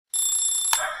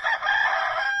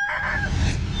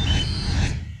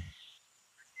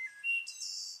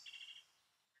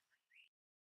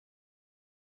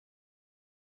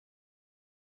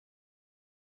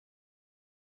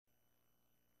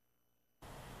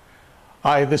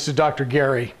Hi, this is Dr.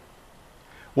 Gary.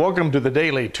 Welcome to the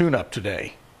Daily Tune-Up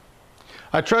today.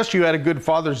 I trust you had a good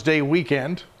Father's Day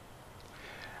weekend.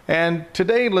 And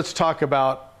today let's talk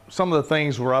about some of the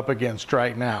things we're up against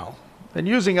right now. And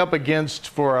using up against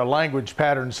for a language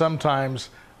pattern sometimes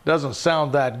doesn't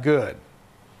sound that good.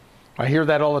 I hear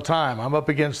that all the time. I'm up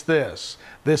against this.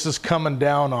 This is coming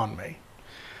down on me.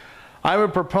 I'm a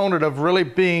proponent of really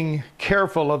being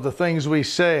careful of the things we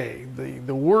say.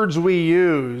 The words we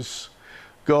use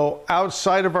go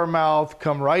outside of our mouth,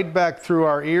 come right back through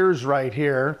our ears right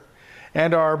here,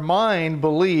 and our mind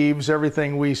believes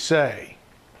everything we say.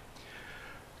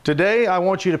 Today, I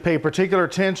want you to pay particular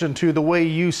attention to the way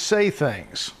you say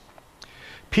things.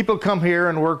 People come here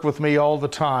and work with me all the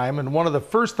time, and one of the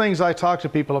first things I talk to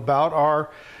people about are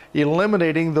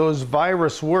eliminating those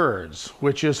virus words,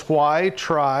 which is why,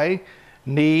 try,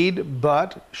 need,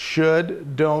 but,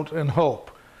 should, don't, and hope.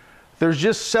 There's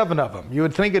just 7 of them. You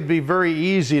would think it'd be very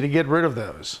easy to get rid of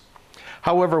those.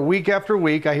 However, week after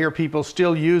week, I hear people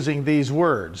still using these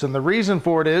words. And the reason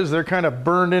for it is they're kind of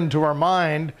burned into our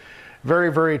mind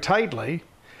very, very tightly.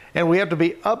 And we have to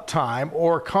be uptime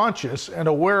or conscious and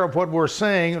aware of what we're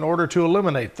saying in order to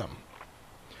eliminate them.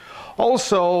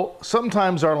 Also,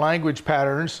 sometimes our language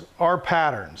patterns are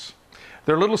patterns.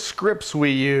 They're little scripts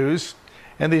we use,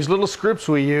 and these little scripts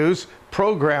we use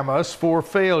program us for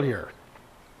failure.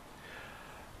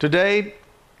 Today,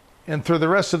 and through the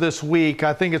rest of this week,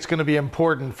 I think it's going to be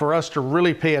important for us to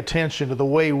really pay attention to the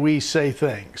way we say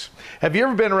things. Have you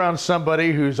ever been around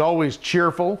somebody who's always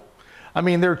cheerful? I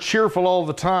mean, they're cheerful all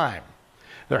the time.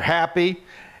 They're happy,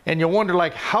 and you wonder,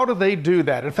 like, how do they do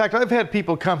that? In fact, I've had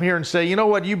people come here and say, you know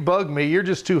what, you bug me, you're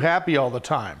just too happy all the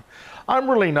time. I'm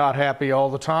really not happy all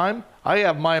the time. I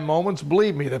have my moments,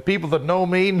 believe me, the people that know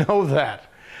me know that.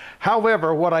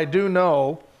 However, what I do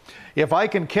know, if I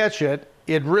can catch it,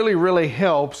 it really, really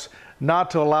helps not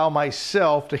to allow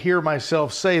myself to hear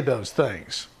myself say those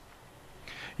things.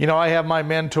 You know, I have my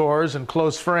mentors and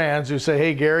close friends who say,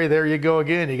 hey, Gary, there you go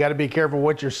again. You got to be careful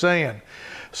what you're saying.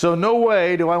 So no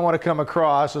way do I want to come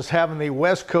across as having the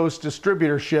West Coast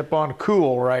distributorship on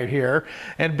cool right here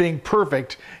and being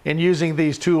perfect in using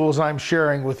these tools I'm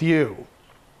sharing with you.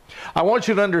 I want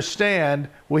you to understand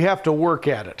we have to work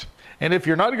at it. And if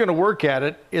you're not going to work at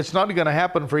it, it's not going to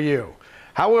happen for you.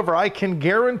 However, I can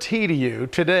guarantee to you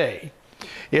today,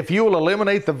 if you will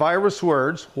eliminate the virus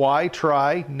words, why,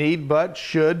 try, need, but,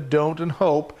 should, don't, and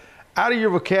hope, out of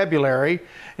your vocabulary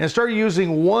and start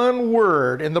using one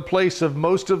word in the place of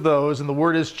most of those, and the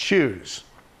word is choose.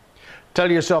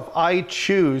 Tell yourself, I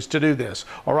choose to do this,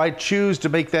 or I choose to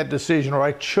make that decision, or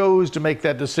I chose to make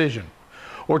that decision.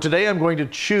 Or today I'm going to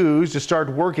choose to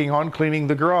start working on cleaning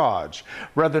the garage,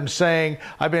 rather than saying,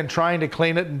 I've been trying to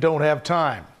clean it and don't have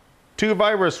time. 2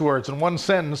 virus words in one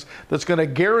sentence that's going to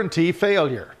guarantee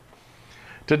failure.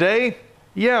 Today,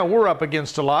 yeah, we're up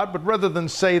against a lot, but rather than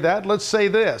say that, let's say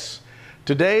this.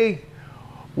 Today,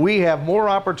 we have more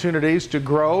opportunities to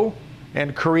grow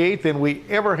and create than we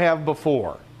ever have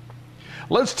before.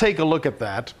 Let's take a look at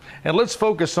that, and let's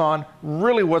focus on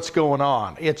really what's going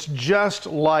on. It's just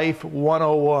Life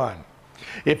 101.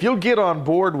 If you'll get on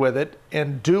board with it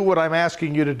and do what I'm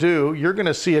asking you to do, you're going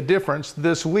to see a difference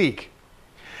this week.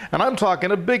 And I'm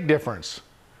talking a big difference.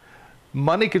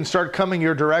 Money can start coming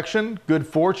your direction, good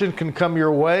fortune can come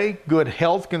your way, good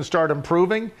health can start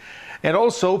improving, and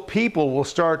also people will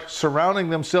start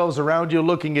surrounding themselves around you,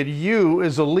 looking at you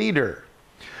as a leader,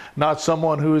 not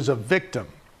someone who is a victim.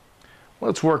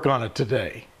 Let's work on it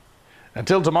today.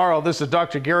 Until tomorrow, this is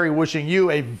Dr. Gary wishing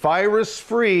you a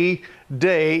virus-free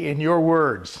day in your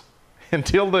words.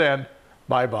 Until then,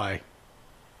 bye-bye.